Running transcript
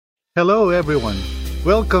Hello, everyone.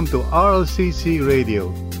 Welcome to RLCC Radio,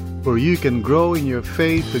 where you can grow in your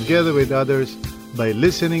faith together with others by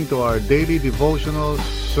listening to our daily devotionals,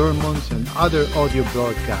 sermons, and other audio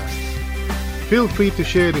broadcasts. Feel free to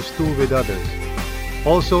share this tool with others.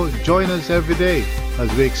 Also, join us every day as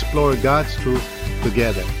we explore God's truth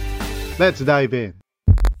together. Let's dive in.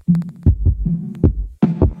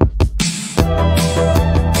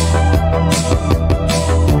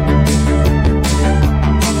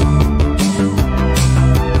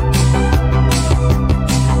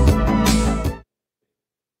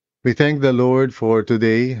 We thank the Lord for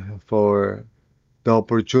today, for the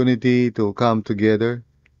opportunity to come together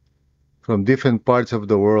from different parts of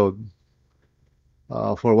the world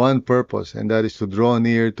for one purpose, and that is to draw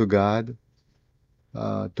near to God,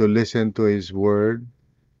 to listen to His Word,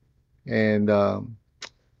 and to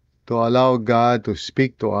allow God to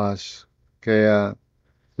speak to us. Kaya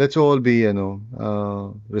let's all be,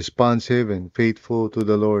 responsive and faithful to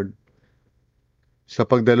the Lord. Sa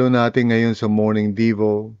pagdalo natin ngayon sa morning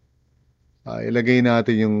devo, ilagay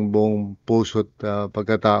natin yung buong puso't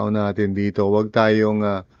pagkatao natin dito. Huwag tayong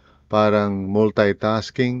parang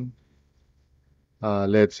multitasking.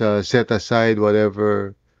 Let's set aside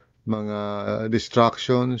whatever mga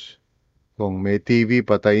distractions. Kung may TV,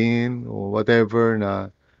 patayin o whatever na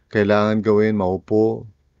kailangan gawin, maupo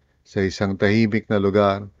sa isang tahimik na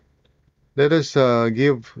lugar. Let us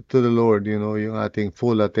give to the Lord, yung ating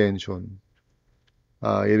full attention.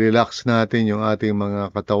 I-relax natin yung ating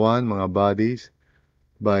mga katawan, mga bodies,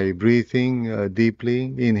 by breathing deeply,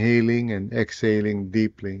 inhaling and exhaling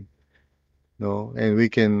deeply. No? And we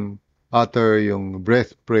can utter yung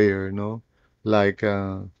breath prayer, no? Like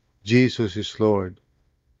Jesus is Lord,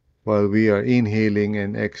 while we are inhaling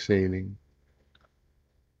and exhaling.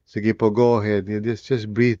 Sige po, go ahead. You just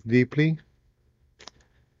breathe deeply.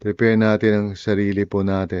 Prepare natin ang sarili po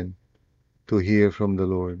natin to hear from the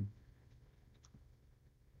Lord.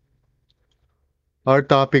 Our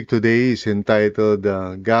topic today is entitled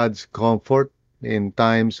God's Comfort in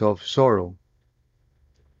Times of Sorrow.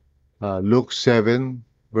 Luke 7,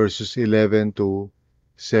 verses 11 to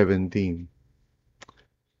 17.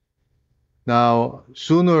 Now,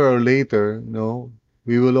 sooner or later,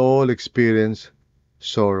 we will all experience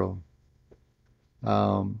sorrow.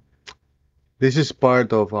 This is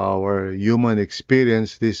part of our human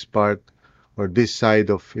experience, this part or this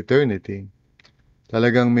side of eternity.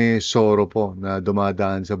 Talagang may sorrow po na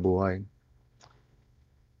dumadaan sa buhay.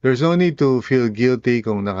 There's no need to feel guilty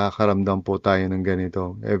kung nakakaramdam po tayo ng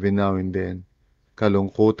ganito every now and then.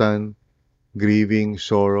 Kalungkutan, grieving,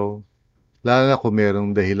 sorrow, lalo na kung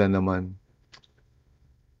merong dahilan naman.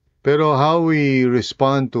 Pero how we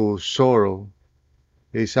respond to sorrow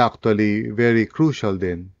is actually very crucial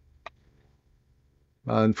din.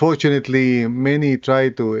 Unfortunately, many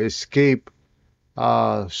try to escape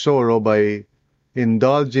sorrow by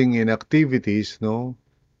indulging in activities, to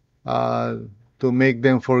make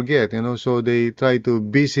them forget, so they try to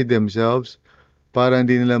busy themselves para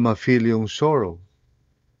hindi nila ma-feel yung sorrow.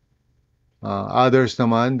 Others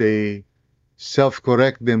naman, they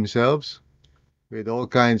self-correct themselves with all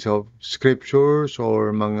kinds of scriptures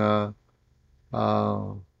or mga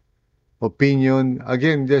opinion,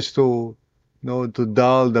 again, just to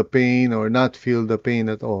dull the pain or not feel the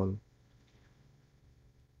pain at all.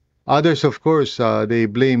 Others, of course, they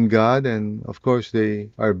blame God, and of course,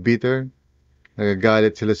 they are bitter.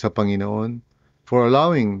 Nagagalit sila sa Panginoon for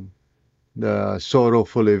allowing the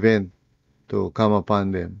sorrowful event to come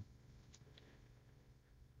upon them.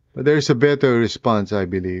 But there's a better response, I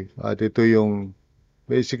believe. At ito yung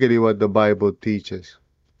basically what the Bible teaches.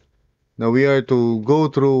 Now, we are to go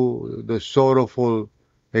through the sorrowful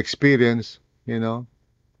experience,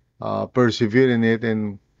 persevere in it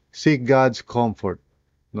and seek God's comfort.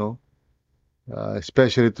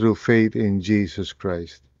 Especially through faith in Jesus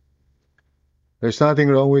Christ. There's nothing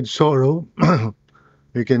wrong with sorrow.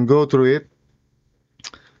 We can go through it,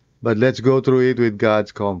 but let's go through it with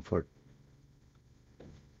God's comfort.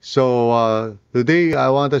 So today I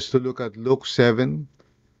want us to look at Luke 7,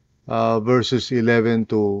 verses 11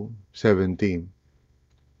 to 17.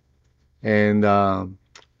 And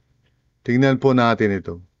tingnan po natin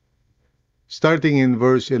ito. Starting in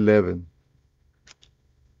verse 11.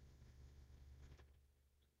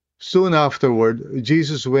 Soon afterward,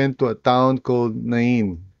 Jesus went to a town called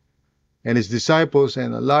Nain, and his disciples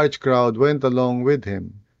and a large crowd went along with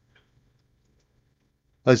him.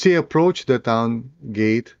 As he approached the town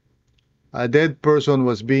gate, a dead person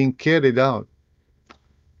was being carried out,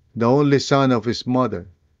 the only son of his mother,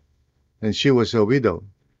 and she was a widow,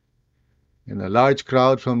 and a large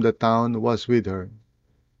crowd from the town was with her.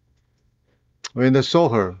 When they saw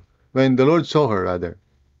her, when the Lord saw her, rather,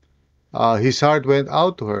 his heart went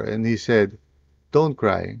out to her and he said, "Don't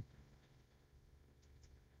cry."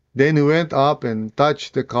 Then he went up and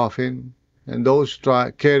touched the coffin, and those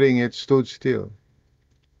carrying it stood still.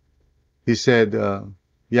 He said,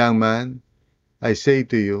 "Young man, I say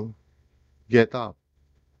to you, get up."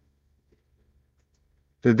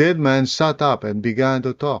 The dead man sat up and began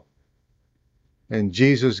to talk, and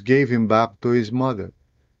Jesus gave him back to his mother.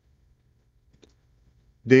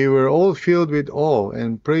 They were all filled with awe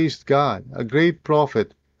and praised God. "A great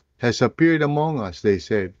prophet has appeared among us," they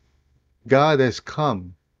said. "God has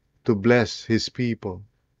come to bless his people."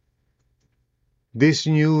 This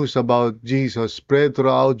news about Jesus spread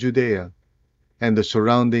throughout Judea and the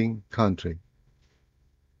surrounding country.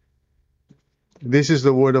 This is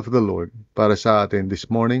the word of the Lord para sa atin this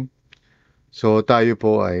morning. So tayo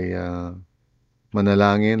po ay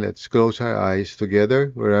manalangin. Let's close our eyes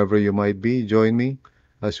together wherever you might be. Join me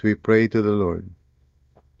as we pray to the Lord.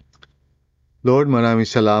 Lord, maraming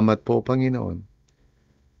salamat po, Panginoon.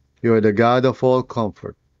 You are the God of all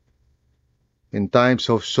comfort. In times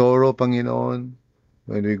of sorrow, Panginoon,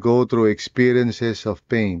 when we go through experiences of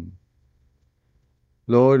pain,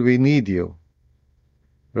 Lord, we need you.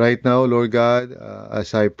 Right now, Lord God,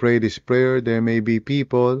 as I pray this prayer, there may be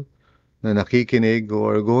people na nakikinig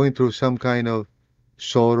or are going through some kind of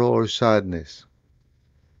sorrow or sadness.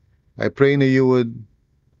 I pray that you would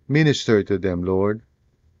minister to them, Lord,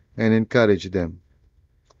 and encourage them.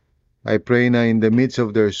 I pray na in the midst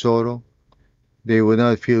of their sorrow, they would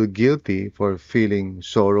not feel guilty for feeling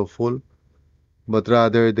sorrowful, but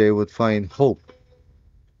rather they would find hope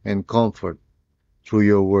and comfort through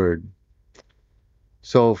your word.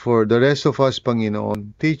 So for the rest of us,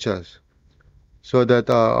 Panginoon, teach us so that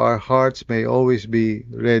our hearts may always be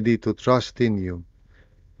ready to trust in you,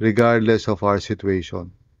 regardless of our situation.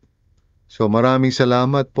 So maraming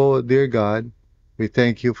salamat po, dear God. We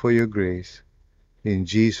thank you for your grace. In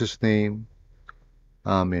Jesus' name,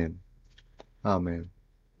 Amen. Amen.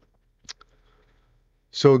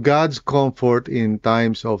 So God's comfort in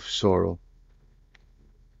times of sorrow.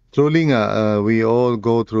 Truly nga, we all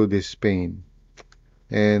go through this pain.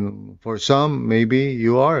 And for some, maybe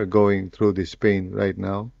you are going through this pain right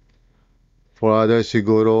now. For others,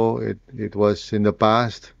 siguro, it was in the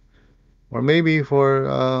past. Or maybe for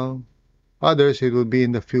others, it will be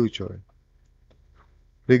in the future.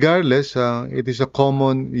 Regardless, it is a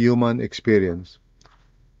common human experience.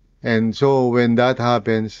 And so when that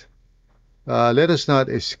happens, let us not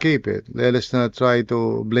escape it. Let us not try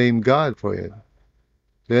to blame God for it.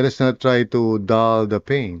 Let us not try to dull the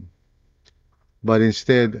pain. But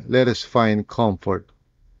instead, let us find comfort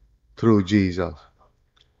through Jesus.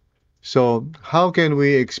 So, how can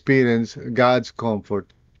we experience God's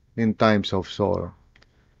comfort in times of sorrow?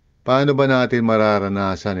 Paano ba natin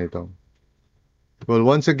mararanasan ito? Well,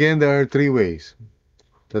 once again, there are three ways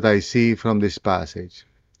that I see from this passage.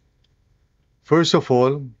 First of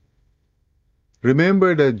all,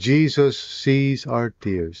 remember that Jesus sees our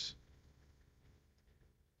tears.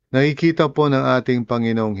 Nakikita po ng ating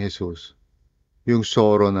Panginoong Jesus yung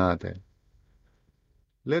sorrow natin.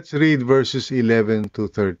 Let's read verses 11 to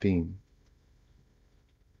 13.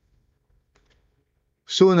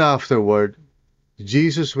 Soon afterward,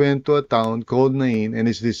 Jesus went to a town called Nain, and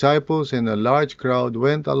his disciples and a large crowd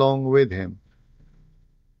went along with him.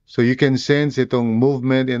 So you can sense itong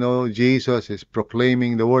movement, Jesus is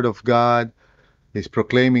proclaiming the word of God. He's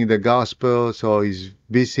proclaiming the gospel, so he's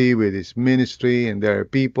busy with his ministry, and there are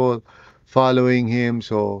people following him,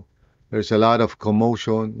 so there's a lot of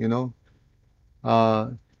commotion,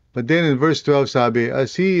 But then in verse 12, sabi,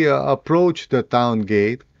 as he approached the town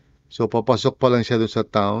gate, so papasok pa lang siya doon sa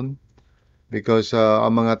town, because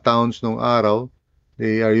ang mga towns nung araw,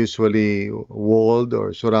 they are usually walled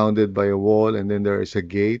or surrounded by a wall, and then there is a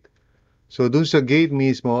gate. So dun sa gate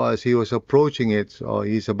mismo, as he was approaching it, so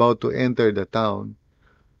he's about to enter the town,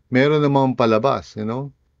 meron namang palabas,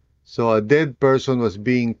 So a dead person was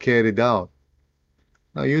being carried out.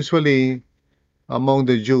 Now usually,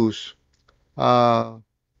 among the Jews,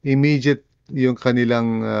 immediate yung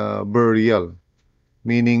kanilang burial,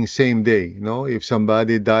 meaning same day. If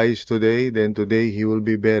somebody dies today, then today he will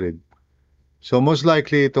be buried. So most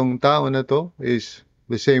likely itong tao na to is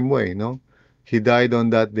the same way. He died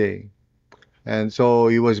on that day. And so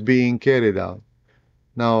he was being carried out.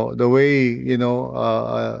 Now, the way,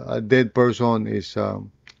 a dead person is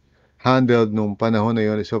handled nung panahon na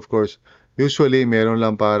yun is, of course, usually meron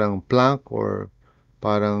lang parang plank or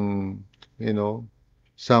parang,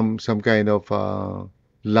 some kind of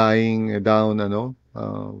lying down,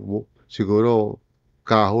 siguro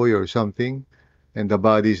kahoy or something, and the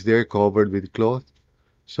body is there covered with cloth.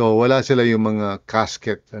 So, wala sila yung mga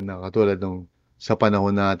casket na katulad nung sa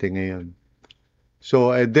panahon natin ngayon.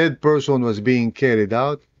 So, a dead person was being carried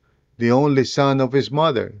out, the only son of his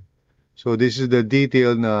mother. So, this is the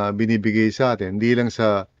detail na binibigay sa atin. Hindi lang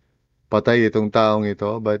sa patay itong taong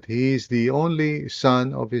ito, but he is the only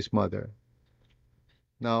son of his mother.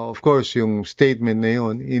 Now, of course, yung statement na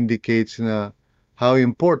yun indicates na how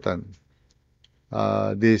important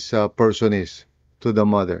this person is to the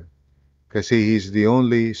mother. Kasi he's the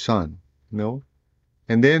only son, no?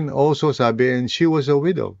 And then also sabi, and she was a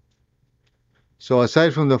widow. So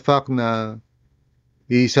aside from the fact na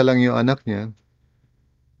iisa lang yung anak niya,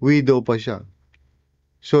 widow pa siya.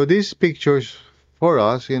 So this pictures for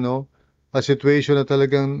us, a situation na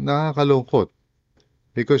talagang nakakalungkot.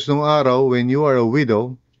 Because nung araw, when you are a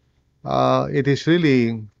widow, it is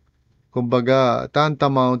really, kumbaga,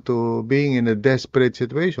 tantamount to being in a desperate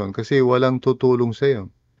situation kasi walang tutulong sa iyo.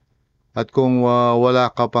 At kung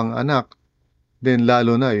wala ka pang anak, then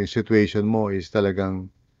lalo na yung situation mo is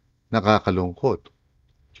talagang nakakalungkot.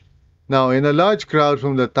 Now, and a large crowd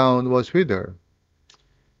from the town was with her.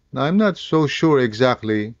 Now, I'm not so sure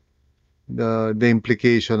exactly the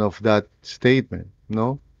implication of that statement,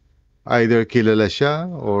 no? Either kilala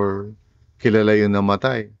siya or kilala yung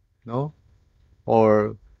namatay, no?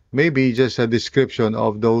 Or maybe just a description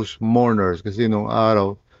of those mourners kasi nung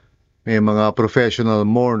araw may mga professional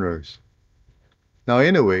mourners. Now,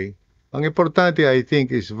 anyway, ang importante I think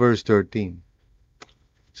is verse 13.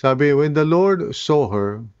 Sabi, when the Lord saw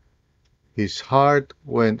her, his heart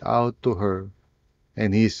went out to her,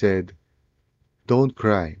 and he said, don't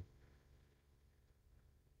cry.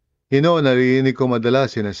 Narinig ko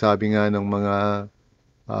madalas, sinasabi nga ng mga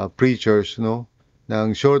preachers, no, na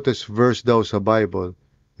ang shortest verse daw sa Bible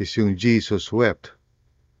is yung Jesus wept.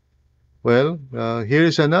 Well,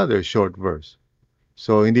 here's another short verse.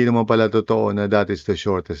 So, hindi naman pala totoo na that is the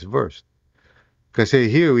shortest verse. Kasi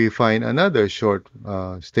here we find another short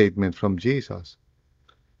statement from Jesus.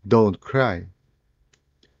 Don't cry.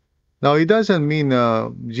 Now, it doesn't mean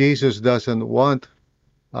Jesus doesn't want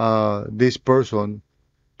this person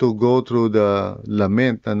to go through the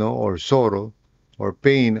lament, or sorrow, or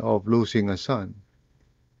pain of losing a son.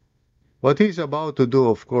 What he's about to do,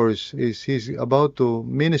 of course, is he's about to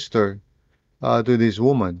minister to this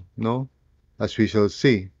woman, no? As we shall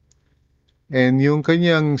see. And yung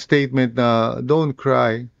kanyang statement na don't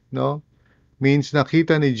cry, no? Means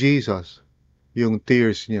nakita ni Jesus yung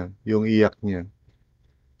tears niya, yung iyak niya.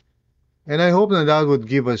 And I hope that would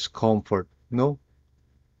give us comfort, no?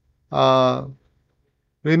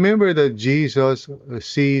 Remember that Jesus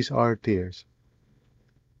sees our tears.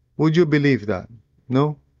 Would you believe that?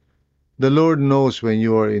 No? The Lord knows when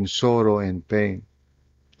you are in sorrow and pain.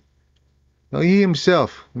 Now, He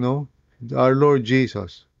Himself, our Lord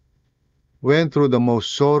Jesus, went through the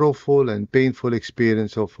most sorrowful and painful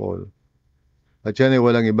experience of all. At yan ay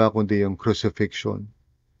walang iba kundi yung crucifixion.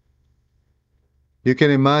 You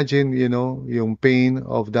can imagine, yung pain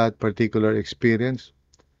of that particular experience.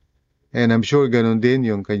 And I'm sure ganun din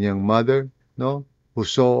yung kanyang mother, no? Who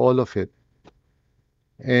saw all of it.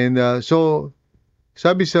 And so,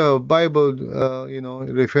 sabi sa Bible,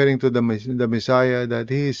 referring to the Messiah, that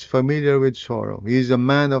He is familiar with sorrow. He is a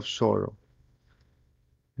man of sorrow.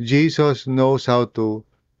 Jesus knows how to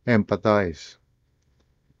empathize.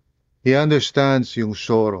 He understands yung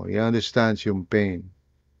sorrow. He understands yung pain.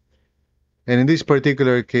 And in this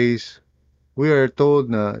particular case, we are told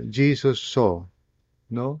na Jesus saw,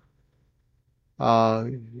 no?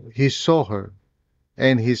 He saw her,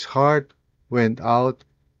 and his heart went out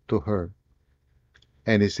to her.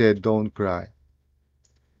 And he said, don't cry.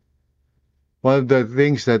 One of the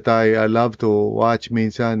things that I love to watch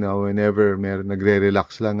minsan whenever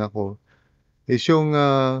nagre-relax lang ako is yung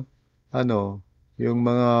yung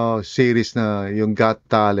mga series na yung Got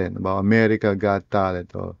Talent, about America Got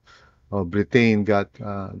Talent or Britain Got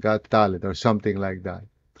Talent or something like that.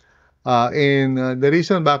 And the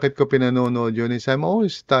reason bakit ko pinanonood yun is I'm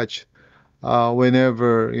always touched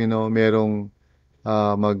whenever merong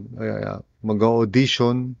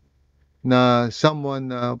mag-audition na someone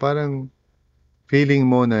na parang feeling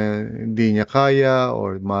mo na hindi niya kaya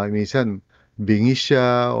or minsan bingis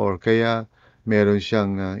siya or kaya meron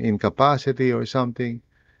siyang incapacity or something.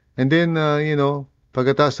 And then,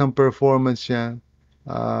 pagkatapos ng performance niya,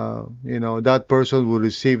 that person will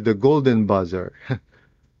receive the golden buzzer.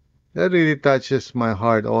 That really touches my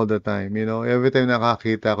heart all the time. Every time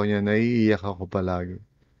nakakita ko niya, naiiyak ako palagi.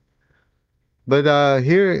 But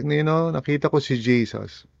here, nakita ko si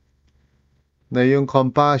Jesus na yung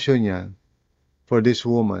compassion niya for this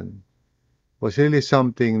woman was really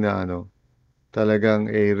something na talagang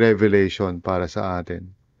a revelation para sa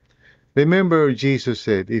atin. Remember, Jesus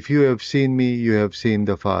said, if you have seen me, you have seen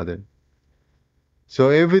the Father. So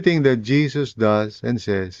everything that Jesus does and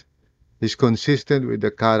says is consistent with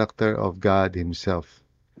the character of God Himself.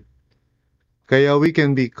 Kaya we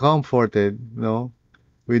can be comforted, no,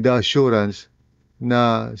 with the assurance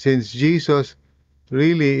na since Jesus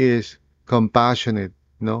really is compassionate,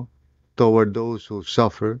 no, toward those who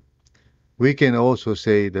suffer, we can also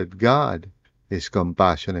say that God is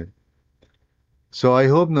compassionate. So I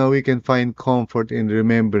hope now we can find comfort in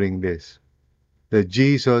remembering this, that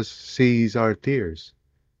Jesus sees our tears.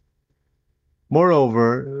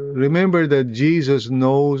 Moreover, remember that Jesus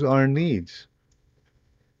knows our needs.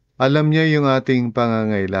 Alam niya yung ating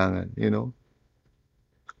pangangailangan, you know.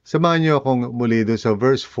 Samahan niyo akong muli doon sa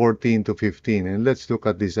verse 14 to 15 and let's look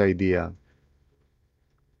at this idea.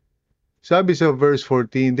 Sabi sa verse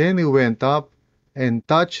 14, then he went up and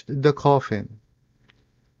touched the coffin.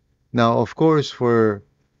 Now, of course, for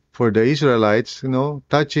the Israelites, you know,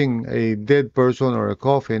 touching a dead person or a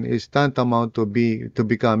coffin is tantamount to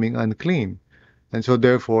becoming unclean. And so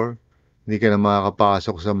therefore, hindi ka na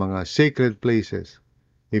makakapasok sa mga sacred places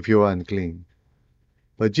if you're unclean.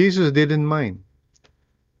 But Jesus didn't mind.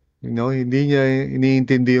 You know, hindi niya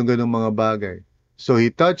iniintindi yung ganung mga bagay. So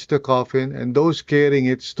he touched the coffin and those carrying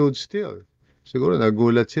it stood still. Siguro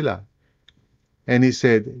nagulat sila. And he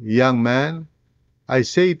said, young man, I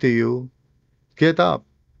say to you, get up.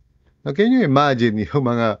 Now, can you imagine yung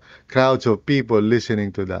mga crowds of people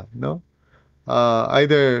listening to that, no?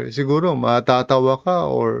 Either siguro matatawa ka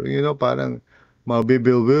or, you know, parang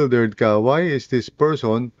mabibewildered ka. Why is this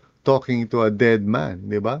person talking to a dead man,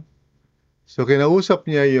 di ba? So, kinausap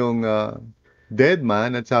niya yung dead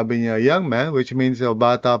man at sabi niya, young man, which means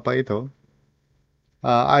bata pa ito,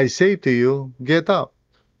 I say to you, get up.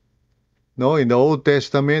 No, in the Old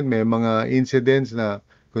Testament, may mga incidents na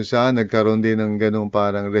kung saan nagkaroon din ng ganung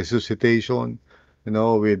parang resuscitation, you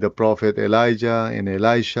know, with the prophet Elijah and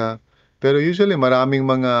Elisha. Pero usually maraming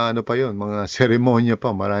mga ano pa yon, mga seremonya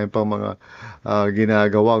pa, maraming pang mga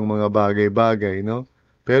ginagawang mga bagay-bagay, no?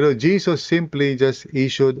 Pero Jesus simply just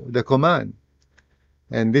issued the command.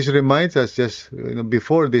 And this reminds us just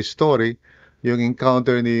before this story, yung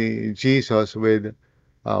encounter ni Jesus with,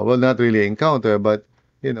 well, not really encounter, but,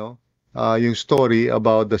 you know, yung story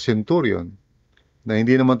about the centurion na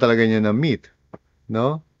hindi naman talaga niya na-meet,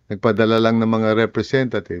 no? Nagpadala lang ng mga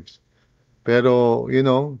representatives. Pero, you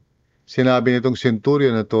know, sinabi nitong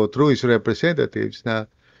centurion na to through his representatives na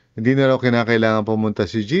hindi na raw kinakailangan pumunta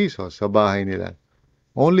si Jesus sa bahay nila.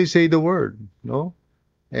 Only say the word, no?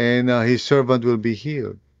 And his servant will be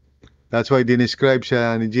healed. That's why dinescribe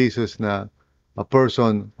siya ni Jesus na a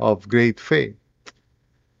person of great faith.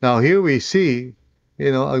 Now here we see,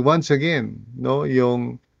 you know, once again, no,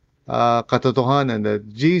 yung katotohanan that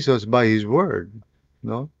Jesus by his word,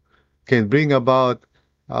 no, can bring about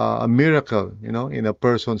a miracle, you know, in a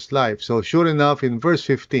person's life. So sure enough, in verse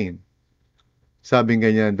 15, sabi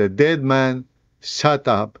ganyan, the dead man sat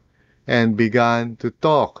up and began to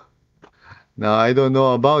talk. Now, I don't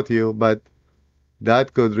know about you, but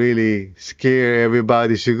that could really scare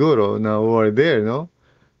everybody siguro na who are there, no?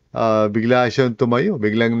 Bigla siyang tumayo,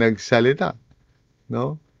 biglang nagsalita,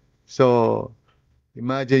 no? So,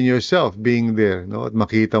 imagine yourself being there, no? At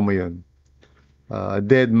makita mo yun. A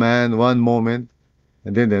dead man, one moment,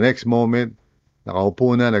 and then the next moment,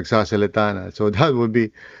 nakaupo na, nagsasalita na. So, that would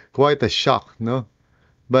be quite a shock, no?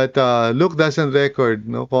 But Luke doesn't record,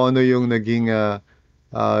 no, kung ano yung naging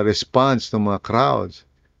response ng mga crowds.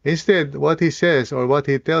 Instead, what he says or what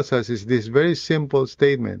he tells us is this very simple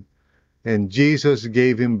statement. And Jesus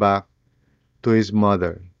gave him back to his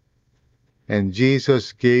mother. And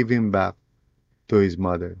Jesus gave him back to his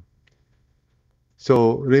mother.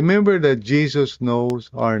 So remember that Jesus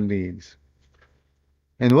knows our needs.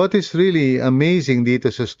 And what is really amazing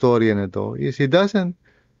dito sa story na to is he doesn't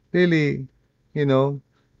really, you know,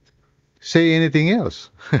 say anything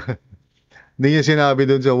else. Hindi niya sinabi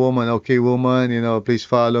doon sa woman, okay woman, you know, please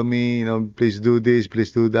follow me, you know, please do this,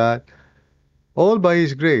 please do that. All by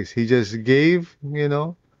his grace. He just gave, you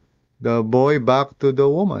know, the boy back to the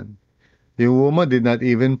woman. The woman did not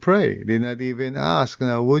even pray, did not even ask,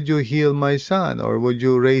 now, would you heal my son or would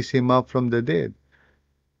you raise him up from the dead?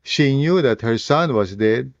 She knew that her son was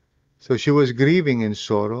dead, so she was grieving in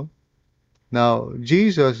sorrow. Now,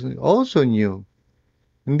 Jesus also knew,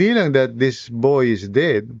 hindi lang that this boy is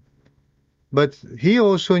dead, but he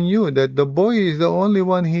also knew that the boy is the only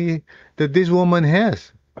one that this woman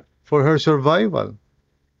has for her survival.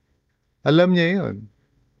 Alam niya yun.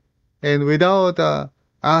 And without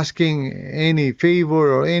asking any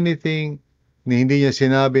favor or anything, hindi niya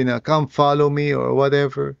sinabi na, come follow me or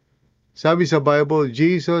whatever. Sabi sa Bible,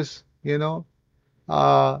 Jesus you know,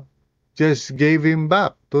 uh, just gave him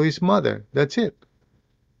back to his mother. That's it.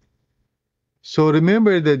 So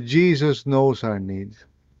remember that Jesus knows our needs.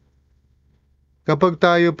 Kapag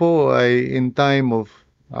tayo po ay in time of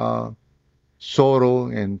uh, sorrow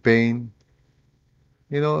and pain,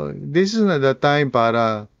 this is not the time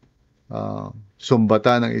para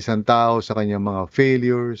sumbatan ng isang tao sa kanyang mga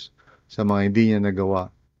failures, sa mga hindi niya nagawa.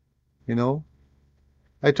 You know,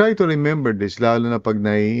 I try to remember this, lalo na pag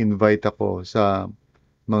nai-invite ako sa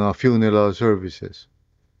mga funeral services.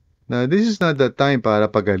 Na this is not the time para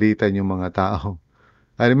pagalitan yung mga tao.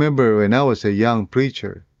 I remember when I was a young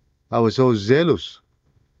preacher, I was so zealous.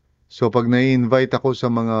 So pag nai-invite ako sa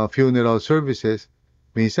mga funeral services,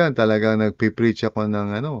 minsan talagang nagpipreach ako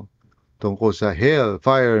ng tungkol sa hell,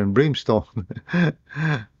 fire, and brimstone.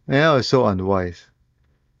 And I was so unwise.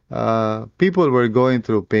 People were going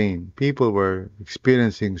through pain. People were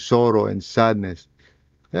experiencing sorrow and sadness.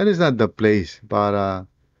 That is not the place para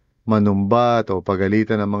manumbat o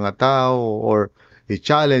pagalitan ng mga tao or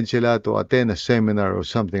i-challenge sila to attend a seminar or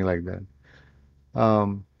something like that.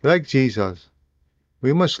 Like Jesus,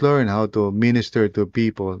 we must learn how to minister to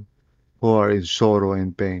people who are in sorrow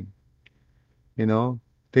and pain. You know,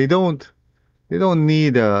 they don't they don't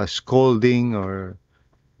need a scolding or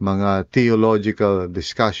mga theological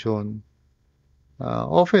discussion.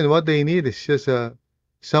 Often what they need is just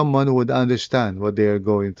someone who would understand what they are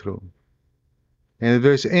going through. And if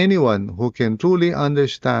there's anyone who can truly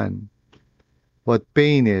understand what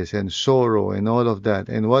pain is and sorrow and all of that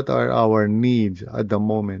and what are our needs at the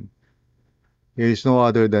moment, it is no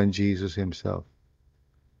other than Jesus himself.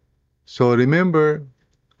 So remember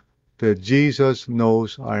that Jesus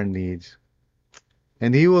knows our needs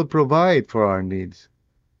and he will provide for our needs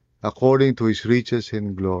according to his riches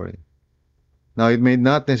in glory. Now, it may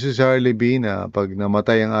not necessarily be na pag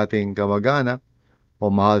namatay ang ating kamag-anak o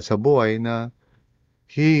mahal sa buhay na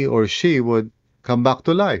he or she would come back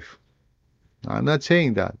to life. I'm not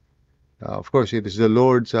saying that. Of course, it is the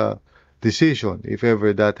Lord's decision if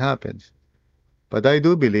ever that happens. But I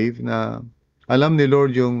do believe na alam ni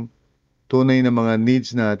Lord yung tunay na mga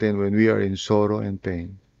needs natin when we are in sorrow and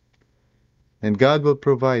pain. And God will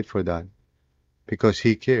provide for that because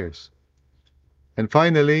He cares. And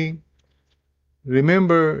finally,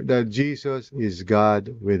 remember that Jesus is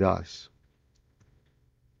God with us.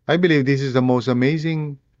 I believe this is the most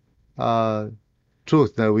amazing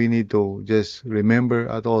truth that we need to just remember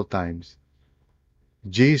at all times.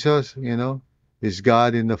 Jesus, is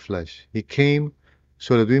God in the flesh. He came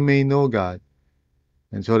so that we may know God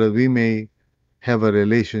and so that we may have a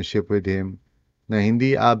relationship with Him na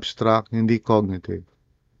hindi abstract, hindi cognitive,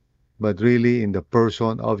 but really in the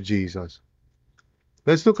person of Jesus.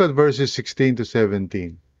 Let's look at verses 16 to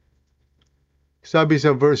 17. Sabi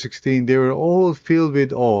sa verse 16, they were all filled with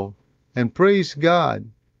awe and praised God.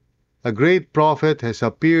 A great prophet has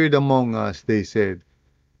appeared among us, they said.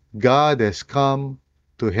 God has come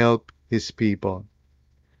to help His people.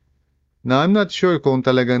 Now, I'm not sure kung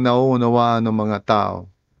talagang nauunawaan ng mga tao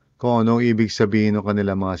kung anong ibig sabihin ng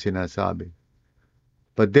kanilang mga sinasabi.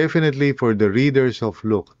 But definitely for the readers of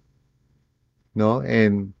Luke,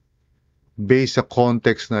 and based sa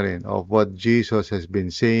context na rin of what Jesus has been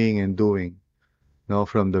saying and doing,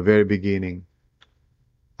 from the very beginning,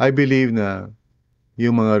 I believe na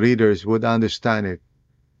yung mga readers would understand it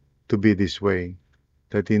to be this way,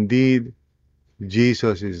 that indeed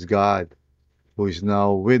Jesus is God who is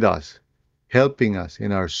now with us, helping us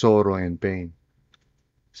in our sorrow and pain.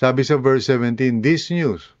 Sabi sa verse 17, this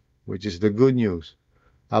news, which is the good news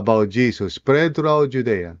about Jesus, spread throughout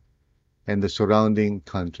Judea and the surrounding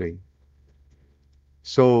country.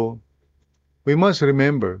 So, we must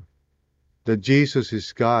remember that Jesus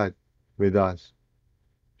is God with us.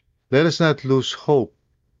 Let us not lose hope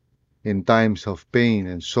in times of pain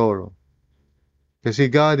and sorrow, kasi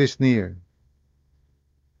God is near.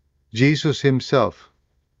 Jesus himself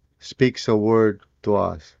speaks a word to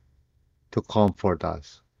us to comfort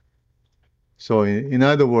us. So, in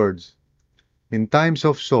other words, in times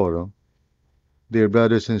of sorrow, dear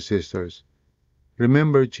brothers and sisters,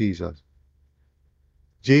 remember Jesus.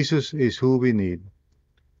 Jesus is who we need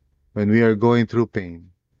when we are going through pain.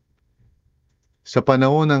 Sa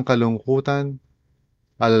panahon ng kalungkutan,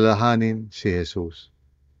 alalahanin si Jesus.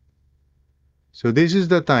 So this is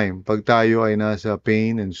the time, pag tayo ay nasa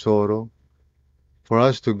pain and sorrow, for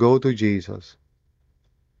us to go to Jesus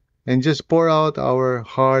and just pour out our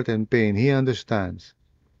heart and pain. He understands.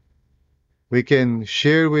 We can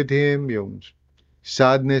share with Him yung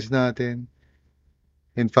sadness natin.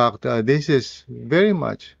 In fact, this is very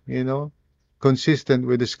much, consistent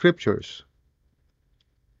with the scriptures.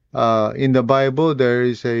 In the Bible, there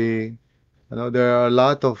are a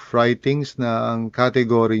lot of writings na ang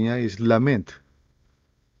category niya is lament.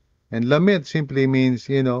 And lament simply means,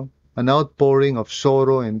 an outpouring of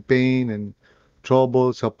sorrow and pain and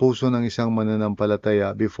trouble sa puso ng isang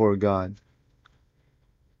mananampalataya before God.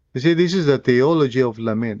 You see, this is the theology of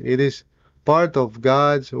lament. It is part of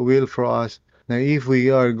God's will for us na if we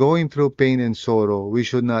are going through pain and sorrow, we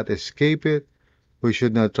should not escape it. We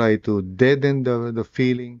should not try to deaden the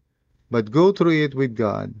feeling, but go through it with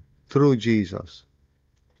God, through Jesus,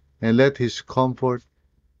 and let His comfort,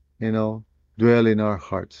 dwell in our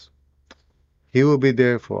hearts. He will be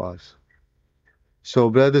there for us.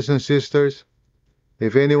 So, brothers and sisters,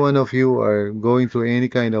 if any one of you are going through any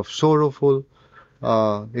kind of sorrowful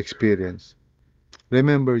experience,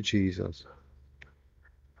 remember Jesus.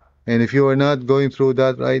 And if you are not going through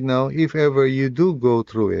that right now, if ever you do go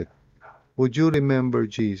through it, would you remember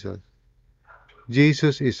Jesus?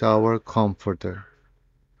 Jesus is our comforter.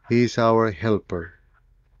 He is our helper.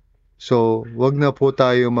 So, wag na po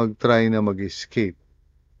tayo mag-try na mag-escape,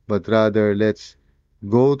 but rather let's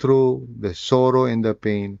go through the sorrow and the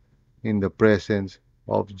pain in the presence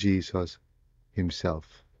of Jesus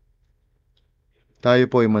Himself. Tayo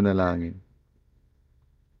po ay manalangin.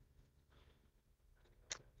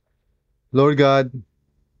 Lord God,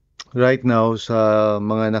 right now sa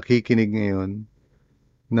mga nakikinig ngayon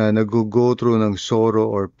na nag-go through ng sorrow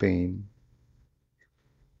or pain,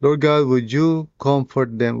 Lord God, would you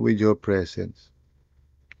comfort them with your presence?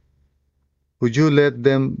 Would you let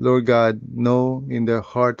them, Lord God, know in their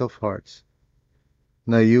heart of hearts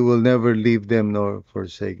na you will never leave them nor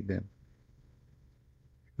forsake them?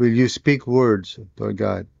 Will you speak words, Lord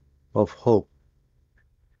God, of hope,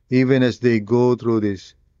 even as they go through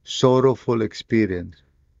this sorrowful experience?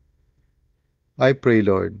 I pray,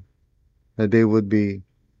 Lord, that they would be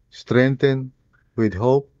strengthened with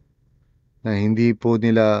hope, na hindi po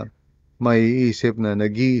nila maiisip na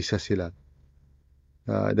nag-iisa sila,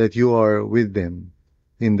 that you are with them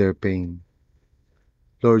in their pain.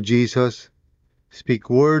 Lord Jesus, speak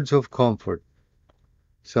words of comfort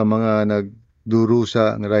sa mga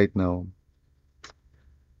nagdurusa right now.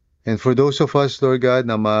 And for those of us, Lord God,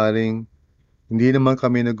 na maaaring hindi naman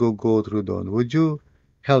kami nag-go through doon, would you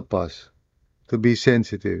help us to be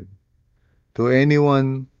sensitive to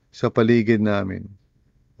anyone sa paligid namin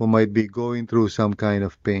who might be going through some kind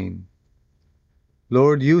of pain?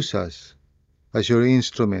 Lord, use us as your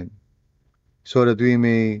instrument so that we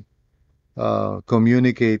may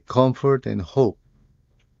communicate comfort and hope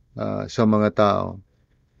sa mga tao.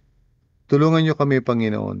 Tulungan niyo kami,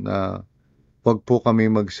 Panginoon, na wag po kami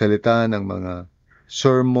magsalita ng mga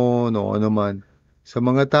sermon o anuman sa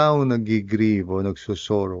mga taong nag-grieve o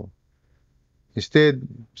nagsusoro. Instead,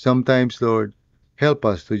 sometimes, Lord, help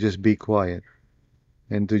us to just be quiet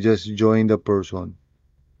and to just join the person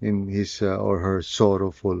in his or her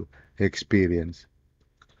sorrowful experience.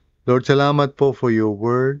 Lord, salamat po for your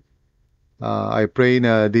word. I pray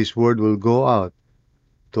na this word will go out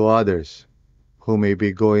to others who may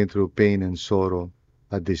be going through pain and sorrow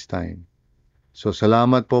at this time. So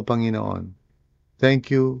salamat po, Panginoon. Thank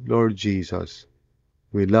you, Lord Jesus.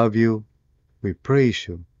 We love you, we praise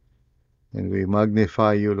you, and we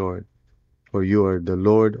magnify you, Lord, for you are the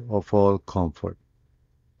Lord of all comfort.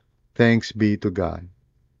 Thanks be to God.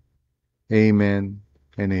 Amen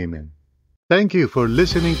and amen. Thank you for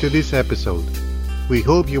listening to this episode. We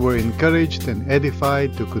hope you were encouraged and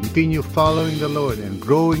edified to continue following the Lord and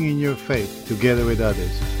growing in your faith together with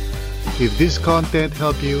others. If this content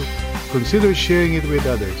helped you, consider sharing it with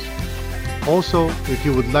others. Also, if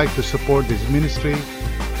you would like to support this ministry,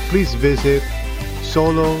 please visit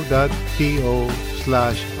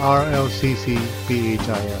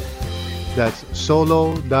solo.to/RLCCPHIL. That's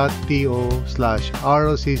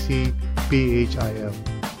solo.to/RLCCPHIL.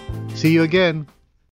 See you again.